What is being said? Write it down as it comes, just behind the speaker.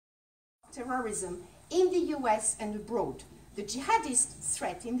terrorism in the US and abroad. The jihadist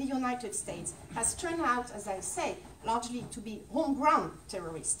threat in the United States has turned out, as I say, largely to be homegrown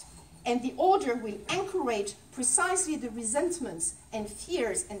terrorist. And the order will encourage precisely the resentments and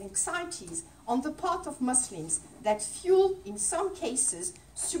fears and anxieties on the part of Muslims that fuel, in some cases,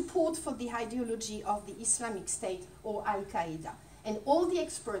 support for the ideology of the Islamic State or Al-Qaeda. And all the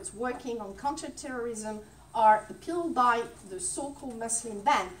experts working on counterterrorism are appealed by the so-called Muslim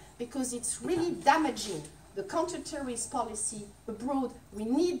ban because it's really damaging the counter-terrorist policy abroad. We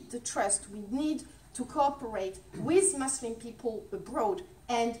need the trust, we need to cooperate with Muslim people abroad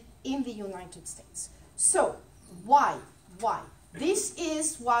and in the United States. So, why? Why? This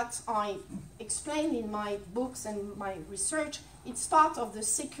is what I explain in my books and my research. It's part of the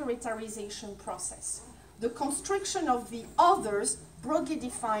securitarization process. The construction of the others, broadly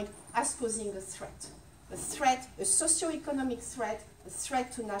defined as posing a threat, a socio-economic threat, a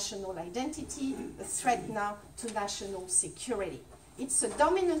threat to national identity, a threat now to national security. It's a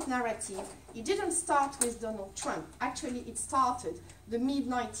dominant narrative. It didn't start with Donald Trump. Actually, it started the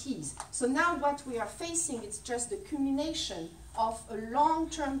mid-90s. So now what we are facing is just the culmination of a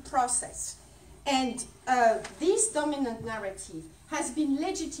long-term process. And this dominant narrative has been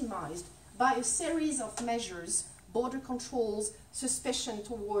legitimized by a series of measures, border controls, suspicion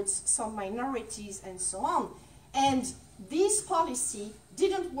towards some minorities, and so on. And this policy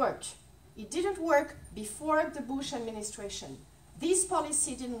didn't work. It didn't work before the Bush administration. This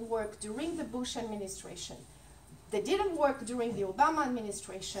policy didn't work during the Bush administration. They didn't work during the Obama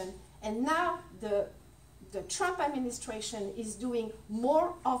administration. And now the Trump administration is doing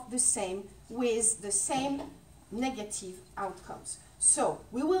more of the same with the same negative outcomes. So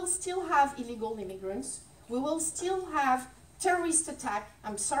we will still have illegal immigrants. We will still have terrorist attack.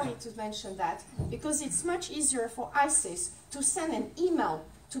 I'm sorry to mention that, because it's much easier for ISIS to send an email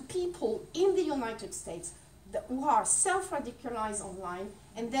to people in the United States who are self-radicalized online,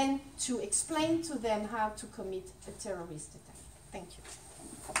 and then to explain to them how to commit a terrorist attack. Thank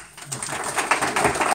you.